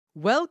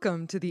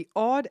Welcome to the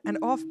Odd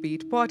and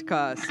Offbeat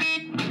podcast.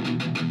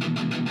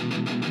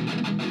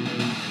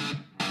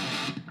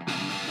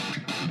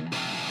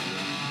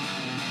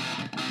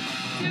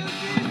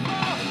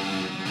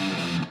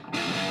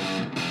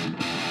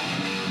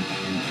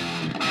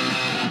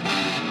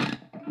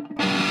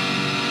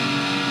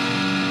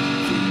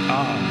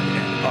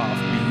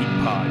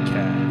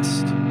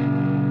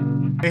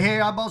 Hey,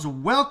 oddballs,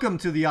 welcome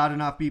to the Odd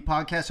and Offbeat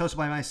podcast, hosted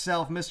by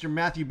myself, Mr.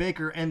 Matthew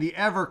Baker, and the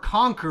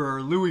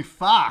ever-conqueror, Louis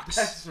Fox.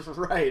 That's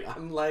right.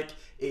 I'm like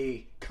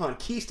a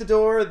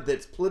conquistador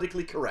that's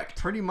politically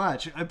correct. Pretty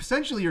much.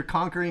 Essentially, you're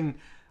conquering.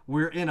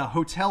 We're in a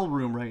hotel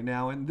room right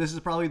now, and this is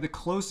probably the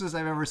closest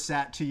I've ever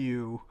sat to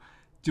you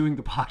doing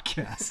the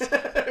podcast.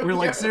 We're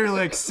like seriously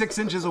like 6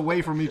 inches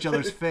away from each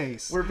other's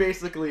face. We're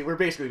basically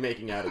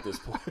making out at this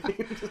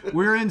point.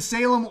 We're in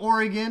Salem,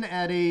 Oregon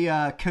at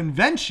a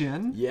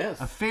convention.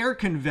 Yes. A fair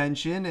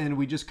convention, and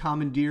we just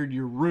commandeered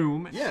your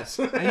room. Yes.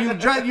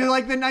 And you're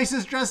like the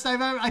nicest dressed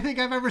I think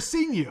I've ever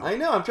seen you. I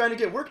know. I'm trying to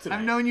get work tonight.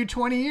 I've known you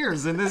 20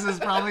 years, and this is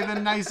probably the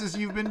nicest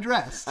you've been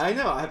dressed. I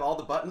know. I have all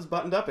the buttons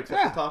buttoned up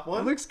except the top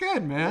one. It looks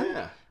good, man.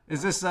 Yeah.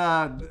 Is this,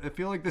 I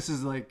feel like this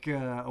is like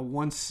a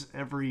once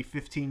every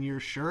 15 year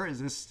shirt. Is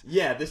this?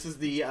 Yeah, this is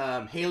the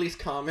Haley's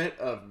Comet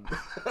of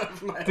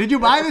my... Did you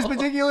buy this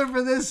particular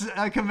for this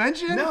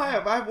convention? No, I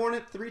have. I've worn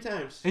it 3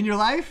 times. In your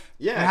life?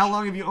 Yeah. And how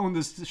long have you owned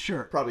this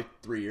shirt? Probably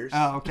 3 years.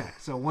 Oh, okay.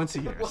 So once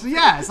a year. So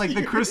yeah, it's like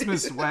the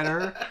Christmas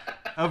sweater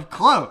of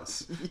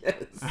clothes.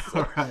 Yes.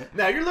 All right.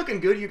 Now you're looking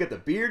good. You got the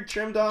beard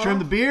trimmed off.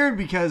 Trimmed the beard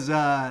because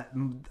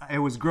it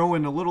was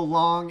growing a little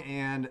long,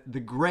 and the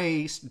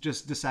gray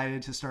just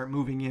decided to start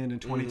moving in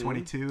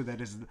 2022. Mm-hmm.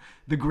 That is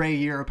the gray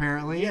year,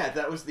 apparently. Yeah,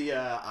 that was the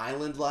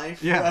island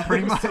life. Yeah,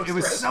 pretty much. It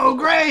was so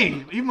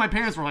gray. Even my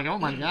parents were like, "Oh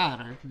my god,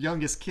 our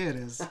youngest kid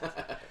is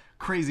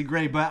crazy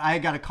gray." But I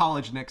got to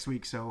college next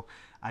week, so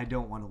I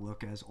don't want to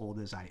look as old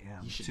as I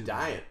am. You should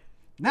dye it.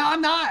 No,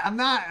 I'm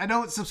not. I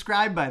don't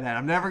subscribe by that.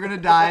 I'm never going to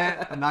dye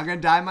it. I'm not going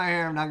to dye my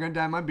hair. I'm not going to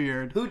dye my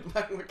beard.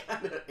 What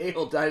kind of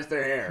a-hole dyes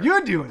their hair?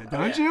 You're doing it,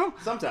 don't you?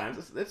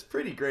 Sometimes. It's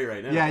pretty gray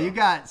right now. Yeah, though. you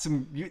got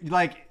some...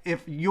 like,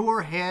 if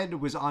your head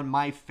was on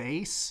my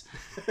face,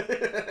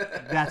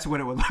 that's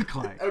what it would look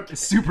like. Okay. It's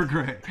super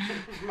gray.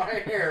 My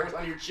hair was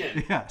on your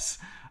chin. Yes.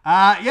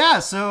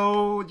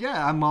 So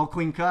I'm all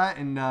clean cut,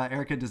 and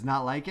Erica does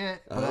not like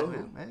it. But,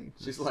 hey,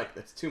 she's like,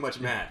 that's too much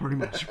matte. Pretty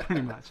much.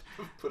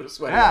 Put a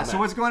sweater on on so that.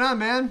 What's going on,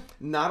 man?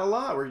 Not a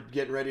lot. We're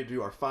getting ready to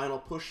do our final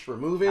push for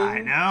moving. I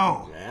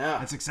know. Yeah.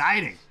 That's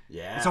exciting.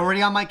 Yeah. It's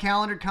already on my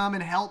calendar. Come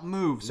and help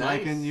move, so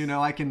nice.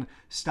 I can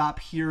stop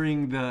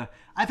hearing the.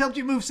 I've helped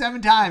you move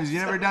 7 times.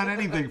 You've never done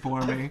anything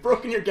for me. I've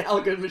broken your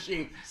Gallagher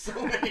machine so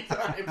many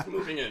times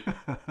moving it.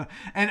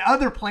 And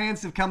other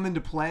plans have come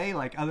into play,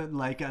 like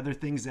other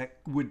things that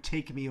would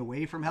take me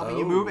away from helping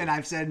you move, and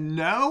I've said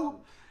no.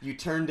 You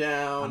turned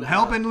down. I'm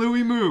helping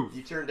Louis move.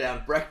 You turned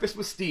down Breakfast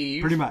with Steve.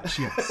 Pretty much,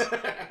 yes.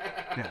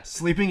 Yeah,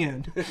 sleeping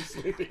in.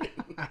 Sleeping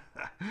in.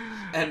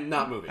 And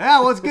not moving. Yeah,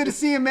 well, it's good to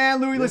see you, man,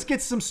 Louis. Let's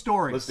get some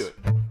stories. Let's do it.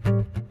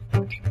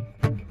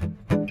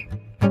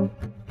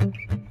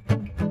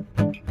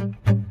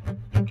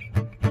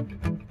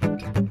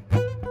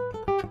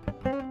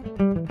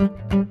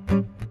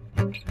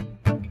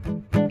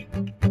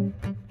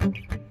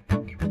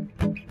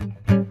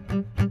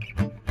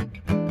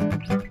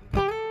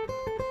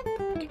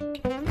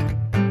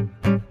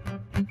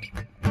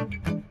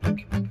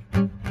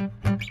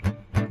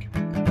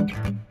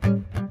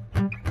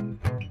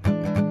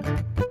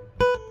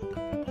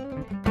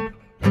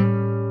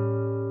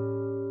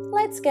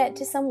 Let's get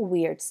to some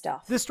weird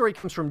stuff. This story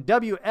comes from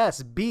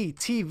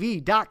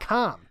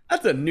WSBTV.com.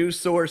 That's a news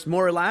source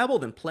more reliable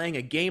than playing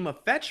a game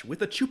of fetch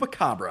with a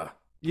chupacabra.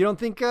 You don't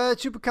think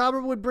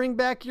Chupacabra would bring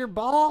back your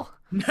ball?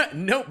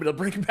 Nope, it'll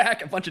bring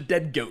back a bunch of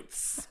dead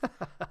goats.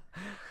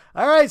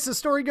 All right, so the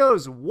story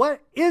goes,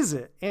 what is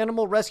it?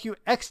 Animal rescue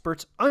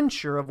experts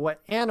unsure of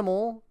what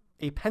animal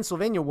a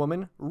Pennsylvania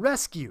woman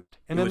rescued.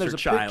 And then there's a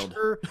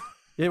picture.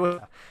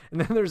 And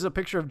then there's a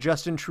picture of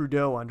Justin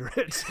Trudeau under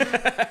it.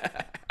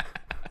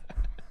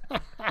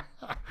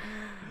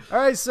 All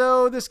right,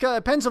 so this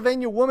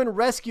Pennsylvania woman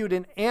rescued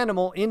an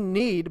animal in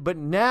need, but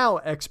now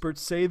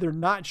experts say they're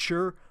not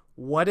sure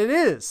what it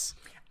is.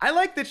 I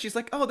like that she's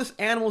like, oh, this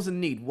animal's in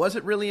need. Was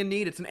it really in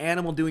need? It's an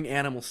animal doing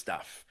animal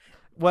stuff.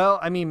 Well,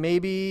 I mean,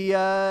 maybe,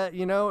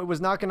 it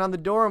was knocking on the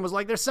door and was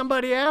like, there's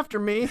somebody after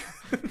me.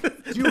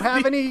 Do you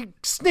have any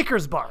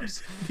Snickers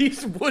bars?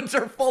 These woods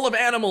are full of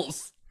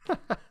animals.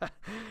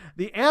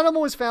 The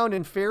animal was found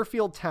in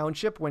Fairfield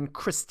Township when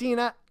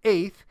Christina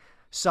Eighth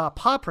saw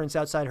paw prints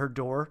outside her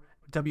door,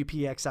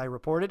 WPXI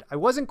reported. I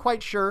wasn't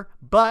quite sure,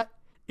 but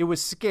it was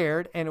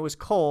scared and it was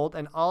cold,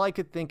 and all I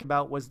could think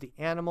about was the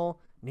animal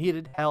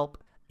needed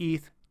help,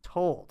 Eighth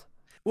told.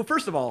 Well,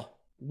 first of all,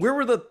 where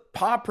were the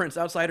paw prints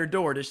outside her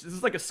door? Is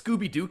this like a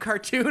Scooby-Doo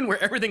cartoon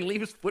where everything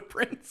leaves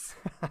footprints?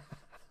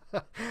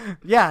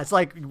 Yeah, it's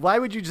like, why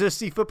would you just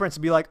see footprints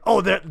and be like,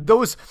 oh,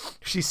 those,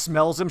 she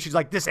smells them. She's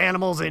like, this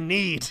animal's in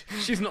need.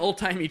 She's an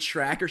old-timey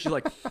tracker. She's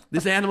like,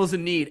 this animal's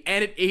in need,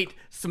 and it ate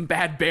some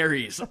bad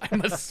berries. I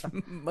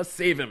must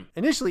save him.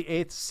 Initially,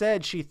 Eighth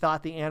said she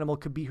thought the animal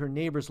could be her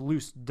neighbor's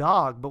loose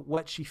dog, but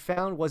what she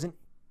found wasn't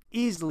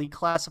easily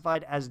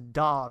classified as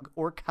dog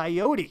or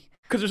coyote.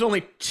 Because there's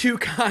only two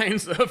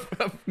kinds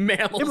of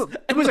mammals.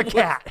 It was a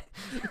cat.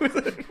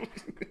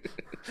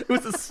 It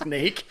was a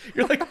snake.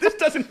 You're like, this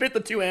doesn't fit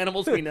the two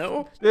animals we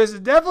know. This is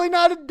definitely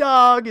not a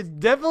dog. It's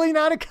definitely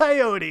not a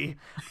coyote.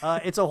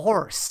 It's a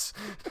horse.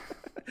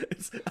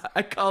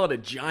 I call it a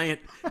giant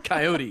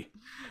coyote.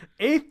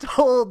 Eighth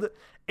told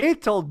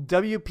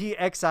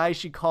WPXI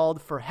she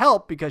called for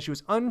help because she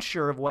was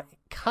unsure of what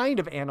kind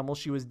of animal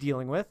she was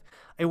dealing with.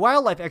 A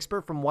wildlife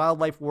expert from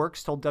Wildlife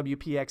Works told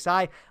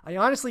WPXI, I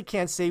honestly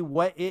can't say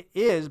what it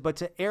is, but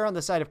to err on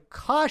the side of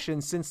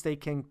caution since they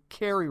can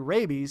carry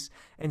rabies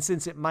and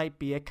since it might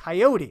be a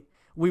coyote.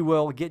 We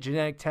will get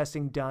genetic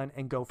testing done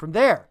and go from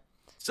there.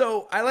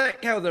 So I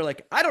like how they're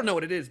like, I don't know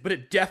what it is, but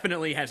it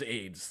definitely has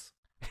AIDS.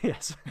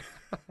 Yes.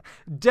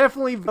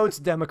 Definitely votes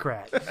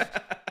Democrat.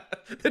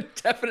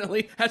 It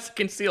definitely has a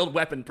concealed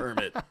weapon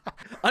permit.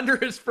 Under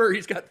his fur,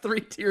 he's got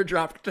 3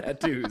 teardrop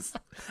tattoos.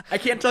 I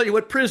can't tell you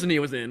what prison he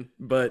was in,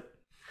 but...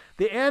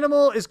 The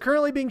animal is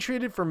currently being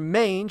treated for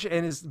mange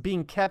and is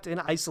being kept in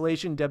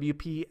isolation,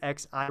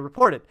 WPXI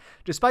reported.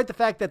 Despite the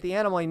fact that the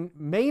animal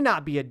may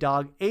not be a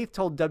dog, Eighth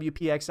told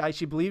WPXI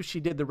she believes she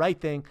did the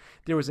right thing.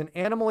 There was an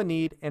animal in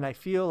need, and I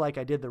feel like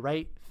I did the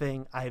right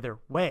thing either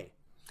way.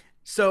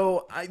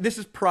 So this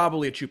is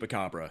probably a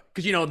chupacabra,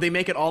 because, you know, they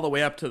make it all the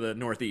way up to the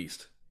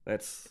northeast.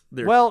 That's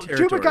their territory.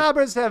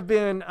 Chupacabras have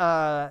been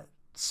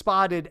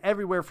spotted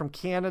everywhere from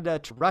Canada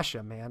to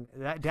Russia, man,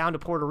 down to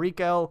Puerto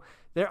Rico.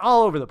 They're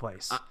all over the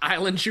place.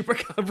 Island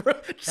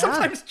chupacabra.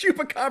 Sometimes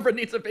chupacabra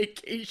needs a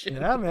vacation.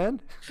 Yeah,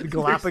 man. The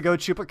Galapagos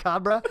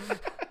chupacabra.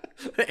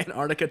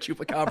 Antarctica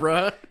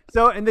chupacabra.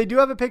 So, and they do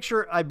have a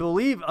picture, I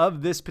believe,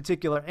 of this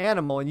particular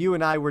animal, and you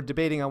and I were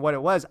debating on what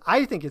it was.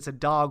 I think it's a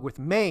dog with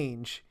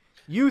mange.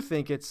 You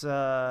think it's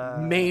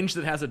mange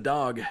that has a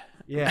dog.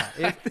 Yeah,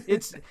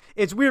 it's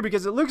weird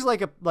because it looks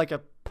like a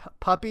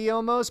puppy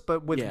almost,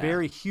 but with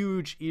very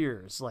huge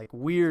ears, like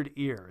weird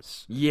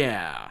ears.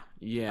 Yeah.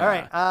 All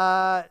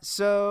right.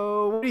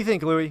 So what do you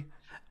think, Louis?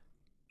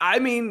 I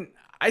mean,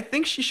 I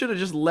think she should have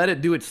just let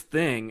it do its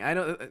thing. I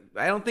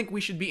don't think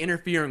we should be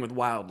interfering with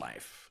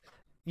wildlife.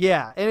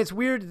 Yeah, and it's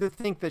weird to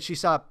think that she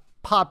saw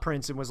paw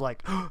prints and was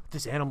like, oh,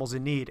 this animal's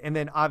in need, and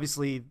then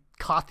obviously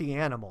caught the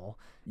animal.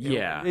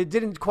 Yeah. It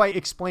didn't quite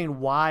explain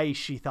why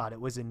she thought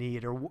it was in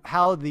need or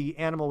how the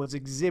animal was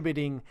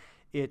exhibiting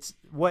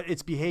what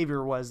its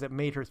behavior was that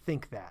made her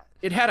think that.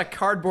 It had a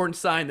cardboard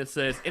sign that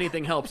says,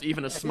 anything helps,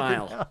 even a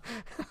smile.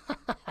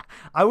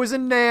 I was a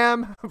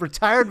NAM,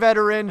 retired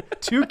veteran,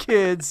 2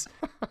 kids,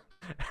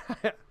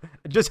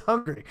 just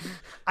hungry.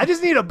 I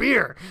just need a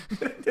beer.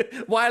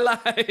 While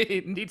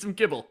I need some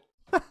kibble.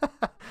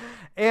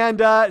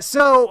 And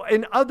so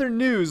in other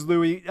news,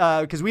 Louis,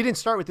 because we didn't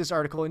start with this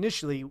article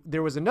initially,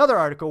 there was another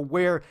article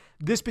where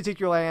this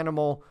particular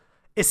animal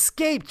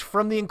escaped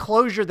from the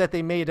enclosure that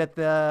they made at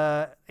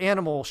the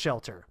animal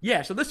shelter.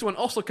 Yeah, so this one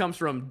also comes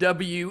from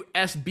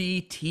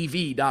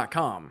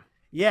WSBTV.com.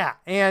 Yeah,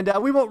 and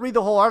we won't read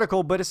the whole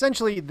article, but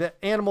essentially the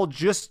animal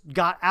just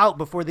got out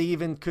before they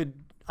even could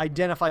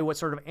identify what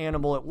sort of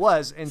animal it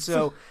was. And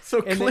so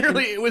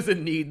clearly it was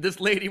in need. This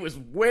lady was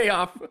way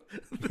off.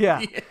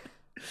 Yeah.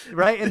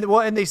 Right.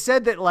 And they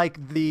said that like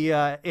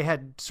it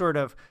had sort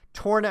of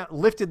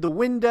lifted the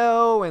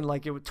window and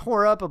like it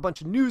tore up a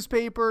bunch of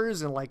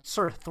newspapers and like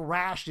sort of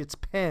thrashed its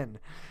pen.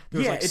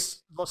 There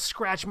was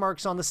scratch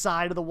marks on the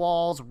side of the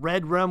walls.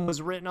 Red rum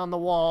was written on the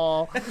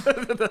wall.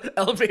 The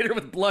elevator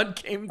with blood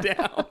came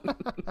down.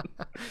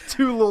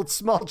 2 little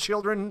small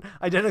children,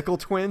 identical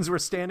twins, were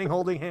standing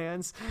holding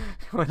hands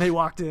when they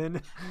walked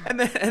in. And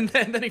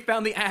then he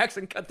found the axe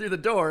and cut through the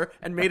door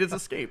and made his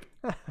escape.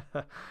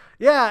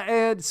 Yeah,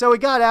 and so he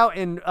got out,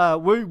 and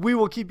we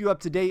will keep you up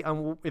to date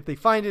on if they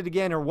find it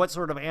again or what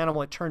sort of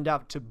animal it turned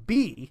out to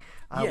be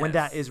when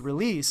that is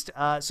released.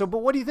 But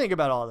what do you think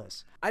about all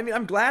this? I mean,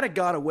 I'm glad it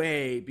got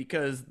away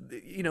because,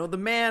 you know, the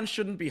man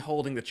shouldn't be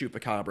holding the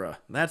chupacabra.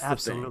 That's the thing.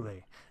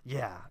 Absolutely.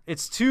 Yeah,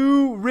 it's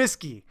too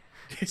risky.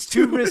 It's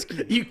too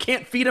risky. You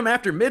can't feed him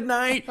after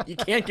midnight. You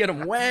can't get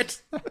him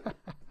wet.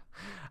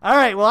 All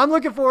right, well, I'm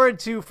looking forward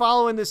to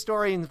following this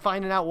story and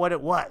finding out what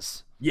it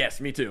was. Yes,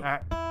 me too. All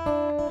right.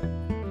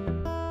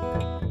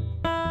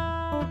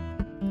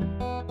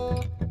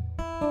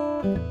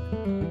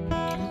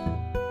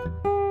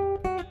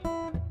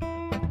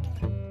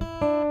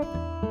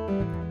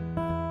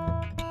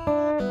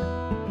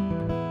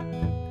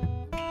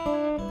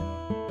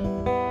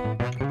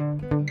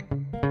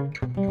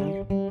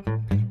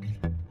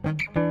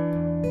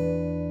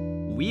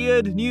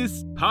 Weird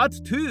News Part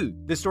 2.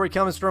 This story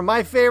comes from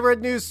my favorite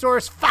news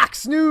source,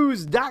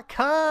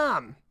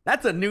 FoxNews.com.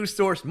 That's a news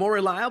source more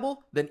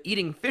reliable than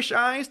eating fish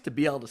eyes to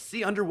be able to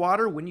see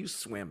underwater when you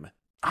swim.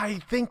 I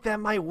think that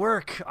might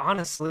work,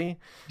 honestly.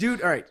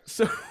 Dude, all right.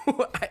 So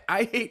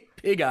I ate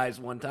pig eyes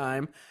one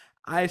time.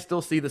 I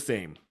still see the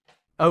same.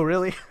 Oh,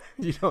 really?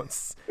 You don't.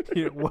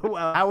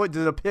 How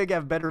does a pig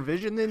have better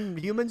vision than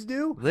humans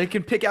do? They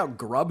can pick out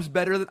grubs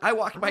better than I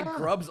walk by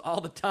grubs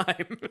all the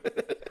time.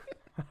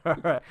 All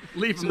right.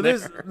 Leave them So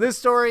there. this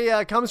story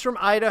comes from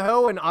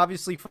Idaho, and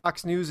obviously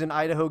Fox News and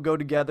Idaho go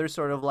together,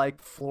 sort of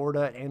like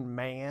Florida and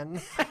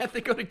man.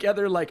 They go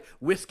together like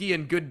whiskey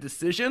and good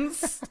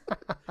decisions.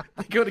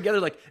 They go together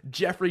like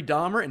Jeffrey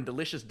Dahmer and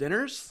delicious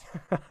dinners.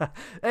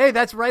 Hey,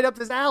 that's right up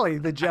his alley,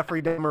 the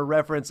Jeffrey Dahmer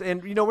reference.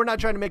 And, we're not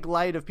trying to make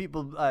light of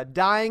people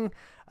dying.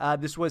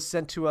 This was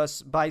sent to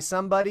us by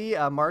somebody.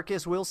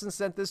 Marcus Wilson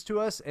sent this to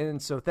us,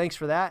 and so thanks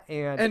for that.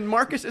 And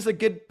Marcus is a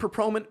good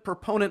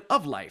proponent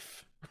of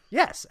life.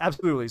 Yes,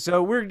 absolutely.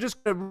 So we're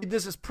just going to read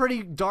this. It's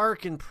pretty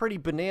dark and pretty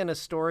banana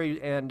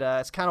story, and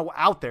it's kind of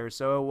out there.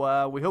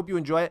 So we hope you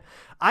enjoy it.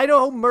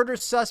 Idaho murder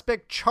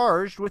suspect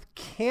charged with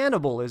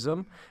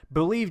cannibalism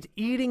believed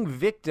eating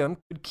victim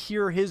could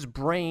cure his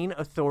brain,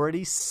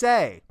 authorities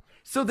say.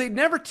 So they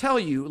never tell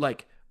you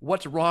like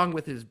what's wrong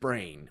with his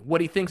brain,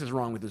 what he thinks is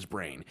wrong with his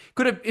brain.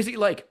 Is he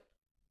like,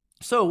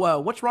 so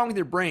what's wrong with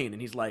your brain?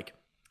 And he's like,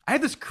 I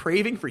have this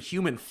craving for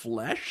human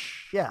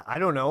flesh. Yeah, I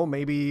don't know.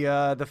 Maybe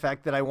the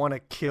fact that I want to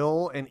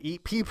kill and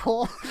eat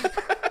people.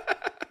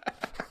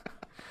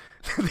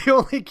 The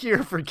only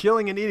cure for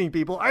killing and eating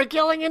people are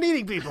killing and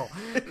eating people.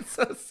 It's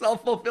a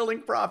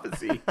self-fulfilling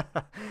prophecy.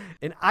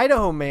 An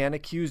Idaho man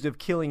accused of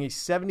killing a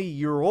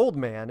 70-year-old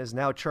man is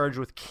now charged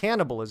with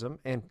cannibalism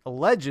and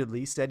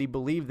allegedly said he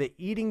believed that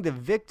eating the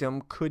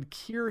victim could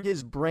cure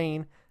his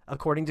brain,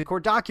 according to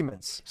court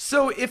documents.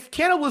 So if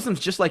cannibalism's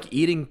just like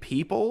eating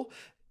people,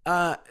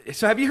 so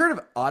have you heard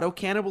of auto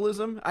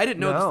cannibalism? I didn't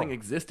know this No. thing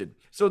existed.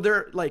 So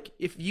they're like,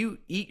 if you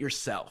eat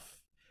yourself,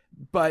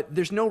 but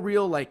there's no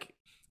real like,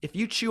 if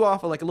you chew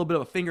off like a little bit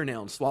of a fingernail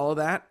and swallow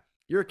that,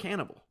 you're a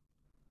cannibal.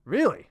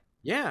 Really?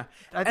 Yeah.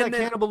 I thought And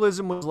then-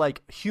 cannibalism was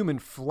like human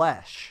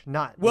flesh,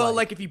 not Well,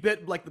 like if you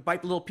bite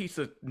the little piece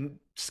of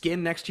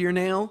skin next to your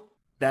nail,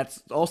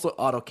 that's also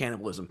auto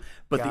cannibalism.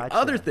 But Gotcha. the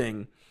other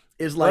thing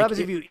is what like happens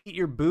if you eat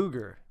your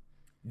booger?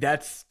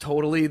 that's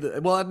totally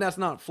that's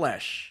not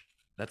flesh.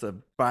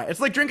 It's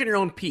like drinking your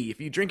own pee.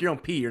 If you drink your own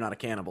pee, you're not a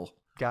cannibal.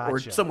 Or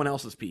Gotcha. someone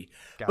else's pee.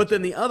 Gotcha. But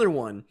then the other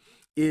one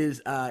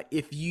is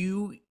if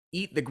you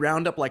eat the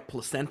ground up like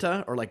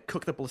placenta or like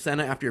cook the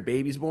placenta after your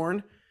baby's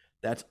born,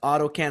 that's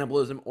auto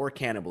cannibalism or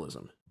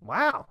cannibalism.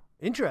 Wow,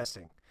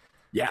 interesting.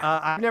 Yeah.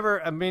 I've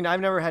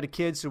never had a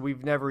kid, so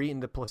we've never eaten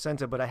the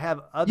placenta, but I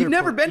have other. You've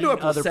never been to a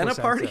eaten other placenta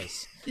party?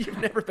 placentas. You've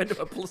never been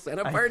to a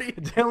placenta party? I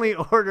definitely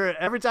order it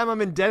every time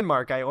I'm in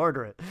Denmark. I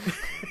order it.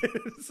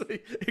 So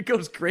it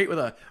goes great with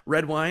a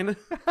red wine.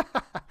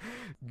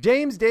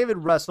 James David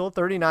Russell,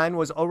 39,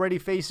 was already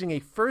facing a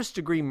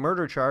first-degree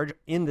murder charge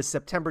in the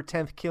September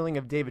 10th killing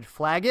of David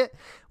Flaggett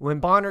when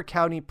Bonner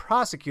County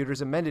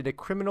prosecutors amended a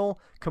criminal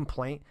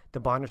complaint the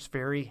Bonners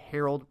Ferry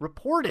Herald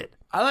reported.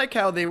 I like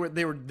how they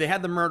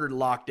had the murder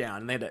locked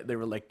down, and they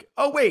were like,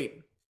 oh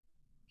wait,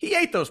 he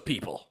ate those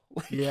people.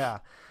 Yeah.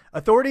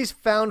 Authorities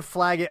found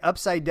Flaggett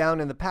upside down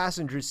in the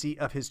passenger seat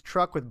of his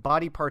truck with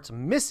body parts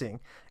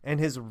missing and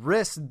his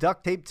wrists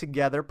duct taped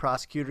together,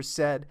 prosecutors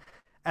said.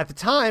 At the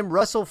time,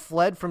 Russell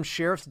fled from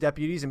sheriff's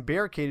deputies and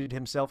barricaded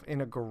himself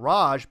in a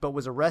garage, but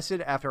was arrested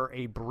after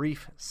a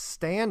brief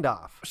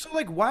standoff. So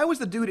like, why was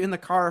the dude in the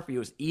car if he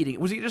was eating?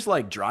 Was he just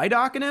like dry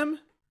docking him?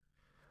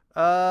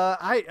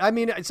 I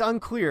mean, it's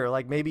unclear.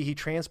 Like maybe he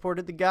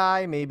transported the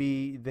guy.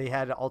 Maybe they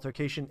had an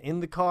altercation in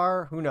the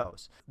car. Who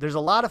knows? There's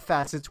a lot of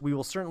facets we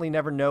will certainly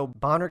never know.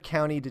 Bonner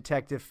County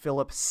Detective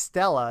Philip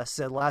Stella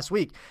said last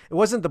week, it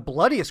wasn't the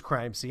bloodiest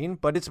crime scene,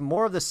 but it's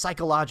more of the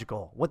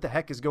psychological. What the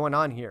heck is going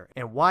on here?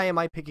 And why am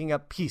I picking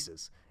up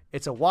pieces?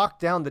 It's a walk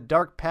down the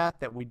dark path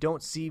that we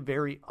don't see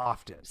very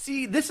often.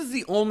 See, this is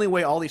the only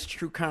way all these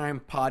true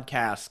crime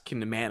podcasts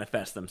can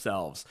manifest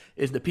themselves,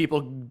 is the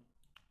people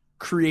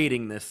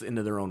creating this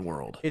into their own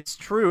world. It's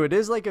true. It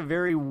is like a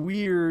very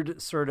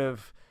weird sort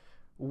of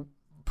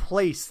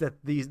place that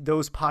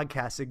those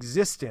podcasts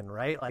exist in,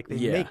 right? Like they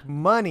make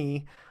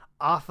money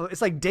off of,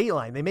 it's like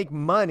Dateline. They make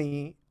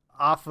money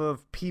off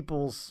of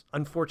people's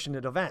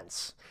unfortunate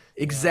events,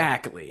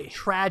 Exactly.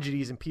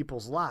 tragedies in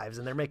people's lives,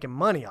 and they're making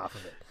money off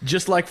of it.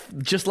 Just like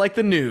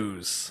the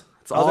news.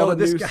 It's all Although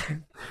the this news. guy,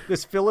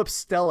 this Philip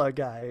Stella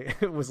guy,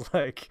 was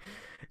like,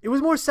 it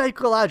was more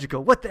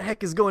psychological. What the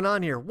heck is going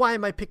on here? Why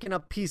am I picking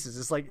up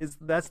pieces?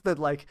 That's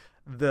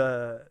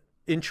the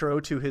intro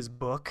to his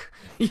book.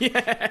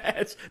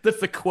 Yes, that's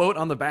the quote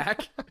on the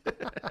back.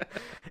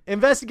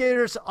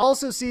 Investigators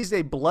also seized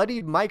a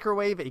bloodied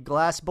microwave, a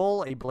glass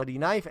bowl, a bloody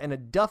knife, and a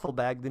duffel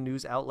bag, the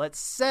news outlet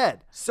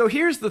said. So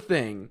here's the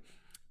thing.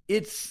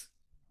 It's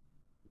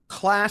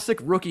classic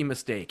rookie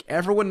mistake.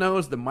 Everyone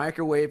knows the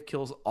microwave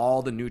kills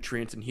all the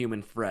nutrients in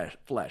human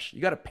flesh.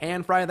 You got to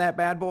pan fry that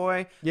bad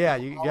boy. Yeah,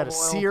 you got to Olive oil.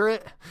 sear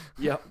it.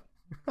 Yep.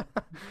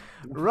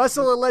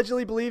 Russell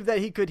allegedly believed that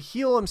he could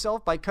heal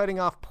himself by cutting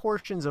off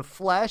portions of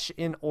flesh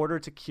in order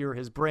to cure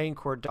his brain,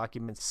 court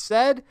documents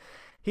said.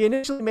 He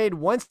initially made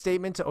one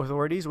statement to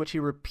authorities, which he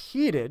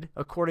repeated,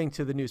 according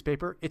to the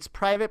newspaper. It's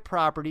private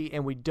property,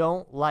 and we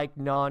don't like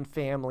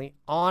non-family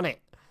on it.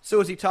 So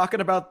is he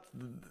talking about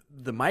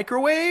the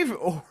microwave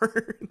or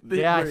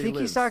Yeah, I where he think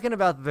he's lives? talking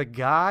about the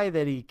guy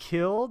that he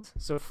killed.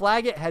 So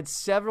Flaggett had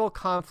several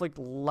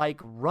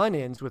conflict-like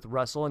run-ins with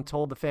Russell and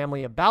told the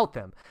family about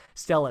them.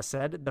 Stella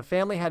said the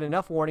family had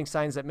enough warning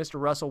signs that Mr.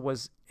 Russell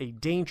was a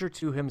danger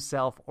to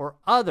himself or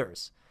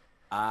others.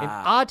 An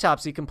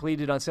autopsy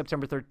completed on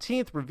September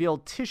 13th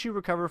revealed tissue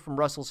recovered from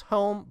Russell's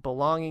home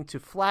belonging to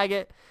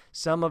Flaggett.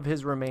 Some of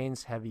his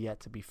remains have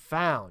yet to be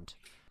found.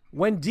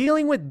 When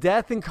dealing with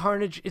death and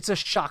carnage, it's a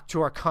shock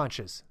to our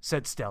conscience,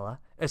 said Stella.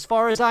 As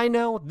far as I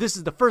know, this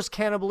is the first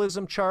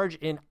cannibalism charge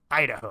in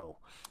Idaho.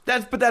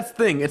 That's the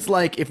thing. It's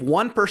like if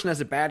one person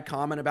has a bad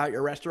comment about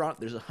your restaurant,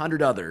 there's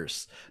 100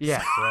 others.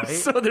 Yeah, right?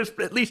 So there's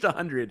at least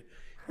 100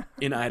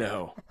 in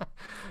Idaho.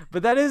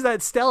 But that is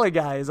that Stella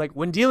guy is like,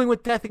 when dealing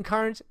with death and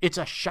carnage, it's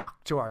a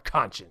shock to our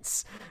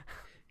conscience.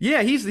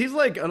 Yeah, he's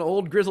like an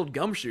old grizzled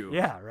gumshoe.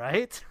 Yeah,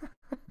 right?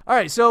 All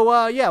right, so,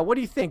 what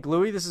do you think,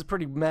 Louis? This is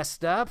pretty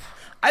messed up.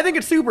 I think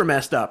it's super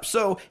messed up.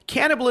 So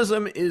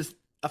cannibalism is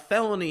a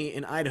felony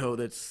in Idaho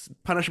that's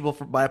punishable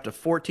by up to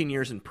 14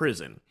 years in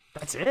prison.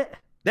 That's it?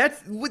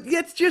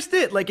 That's just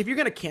it. Like if you're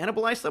gonna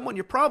cannibalize someone,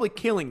 you're probably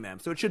killing them,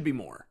 so it should be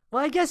more.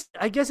 Well, I guess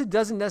it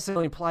doesn't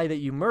necessarily imply that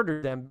you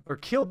murdered them or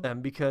killed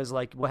them, because,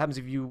 like, what happens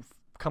if you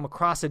come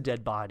across a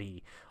dead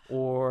body,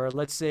 or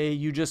let's say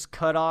you just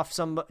cut off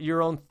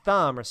your own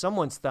thumb or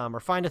someone's thumb, or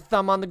find a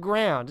thumb on the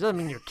ground? It doesn't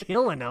mean you're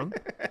killing them.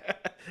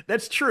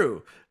 That's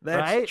true.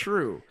 That's Right?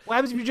 true. What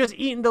happens if you're just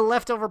eating the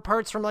leftover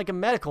parts from, like, a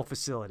medical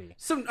facility?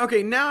 So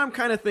okay, now I'm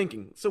kind of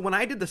thinking. So when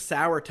I did the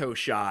sour toe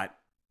shot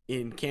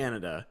in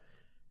Canada,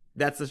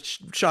 that's a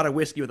shot of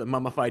whiskey with a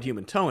mummified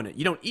human toe in it.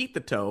 You don't eat the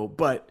toe,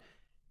 but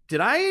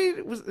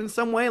was in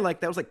some way like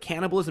that was like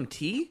cannibalism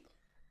tea?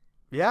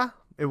 Yeah,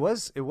 it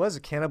was a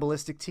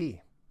cannibalistic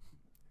tea.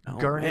 Oh,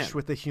 Garnished man.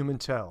 with a human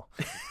toe.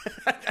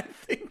 I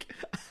think.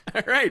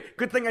 All right.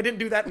 Good thing I didn't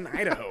do that in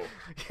Idaho.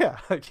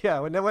 Yeah.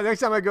 When next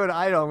time I go to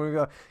Idaho, I'm going to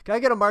go, can I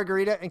get a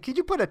margarita? And could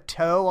you put a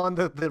toe on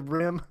the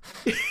rim?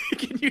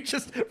 Can you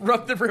just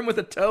rub the rim with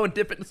a toe and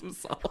dip it in some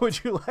salt?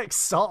 Would you like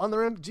salt on the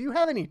rim? Do you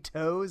have any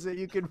toes that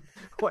you could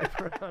wipe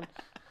around?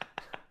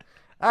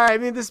 All right, I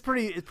mean, it's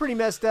pretty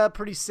messed up,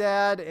 pretty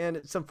sad, and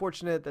it's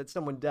unfortunate that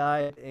someone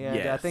died. And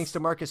Yes. thanks to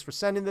Marcus for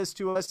sending this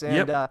to us.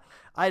 And Yep.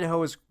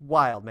 Idaho is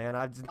wild, man.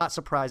 I'm not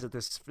surprised that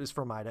this is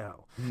from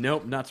Idaho.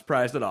 Nope, not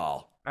surprised at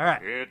all. All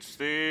right. It's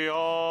the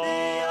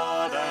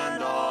Odd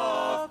and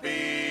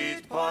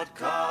Offbeat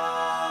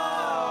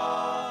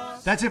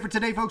Podcast. That's it for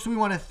today, folks. We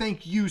want to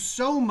thank you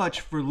so much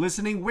for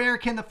listening. Where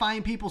can the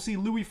fine people see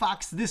Louis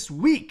Fox this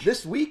week?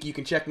 This week, you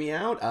can check me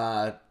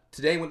out.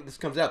 Today, when this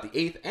comes out, the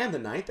 8th and the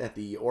 9th at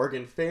the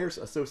Oregon Fairs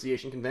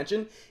Association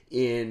Convention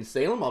in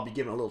Salem. I'll be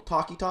giving a little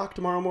talk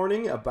tomorrow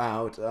morning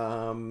about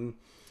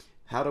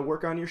how to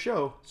work on your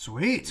show.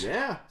 Sweet.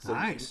 Yeah, so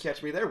Nice. you can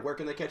catch me there. Where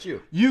can they catch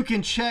you? You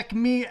can check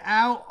me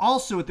out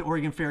also at the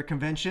Oregon Fair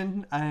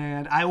Convention,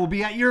 and I will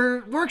be at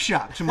your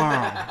workshop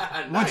tomorrow.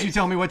 Once you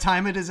tell me what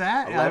time it is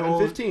at,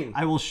 11:15.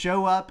 I will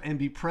show up and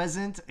be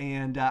present,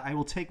 and I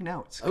will take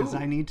notes because Ooh.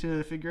 I need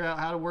to figure out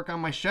how to work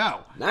on my show.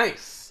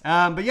 Nice.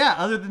 But yeah,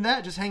 other than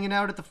that, just hanging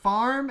out at the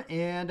farm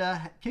and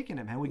kicking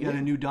him. We got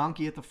a new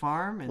donkey at the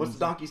farm. And What's the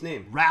donkey's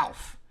name?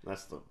 Ralph.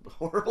 That's the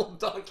horrible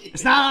donkey.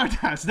 It's not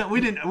our time.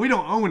 We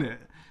don't own it,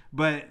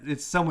 but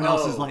it's someone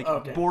else's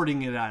okay.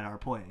 boarding it at our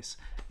place,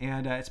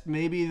 and it's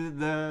maybe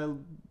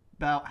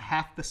about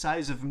half the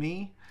size of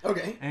me,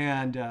 Okay.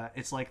 and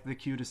it's like the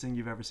cutest thing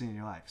you've ever seen in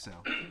your life. So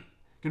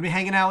gonna be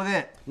hanging out with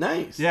it.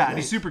 Nice. Yeah, and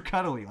nice. he's super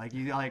cuddly. Like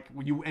you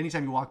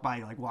anytime you walk by,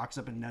 he walks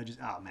up and nudges.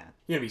 Oh man.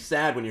 You're gonna be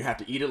sad when you have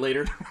to eat it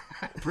later.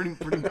 pretty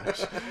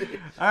much. All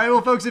right,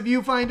 well, folks, if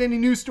you find any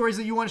news stories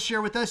that you want to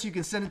share with us, you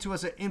can send it to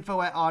us at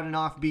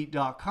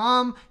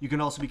info@oddandoffbeat.com. You can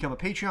also become a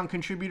Patreon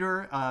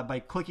contributor by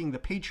clicking the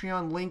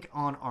Patreon link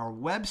on our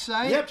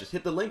website. Yep, just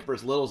hit the link for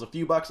as little as a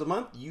few bucks a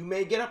month. You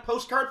may get a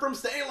postcard from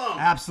Salem.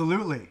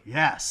 Absolutely,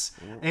 yes.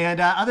 And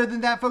other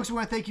than that, folks, we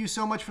want to thank you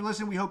so much for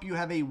listening. We hope you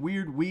have a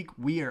weird week.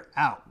 We are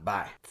out.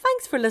 Bye.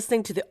 Thanks for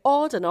listening to the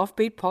Odd and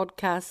Offbeat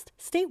podcast.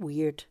 Stay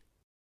weird.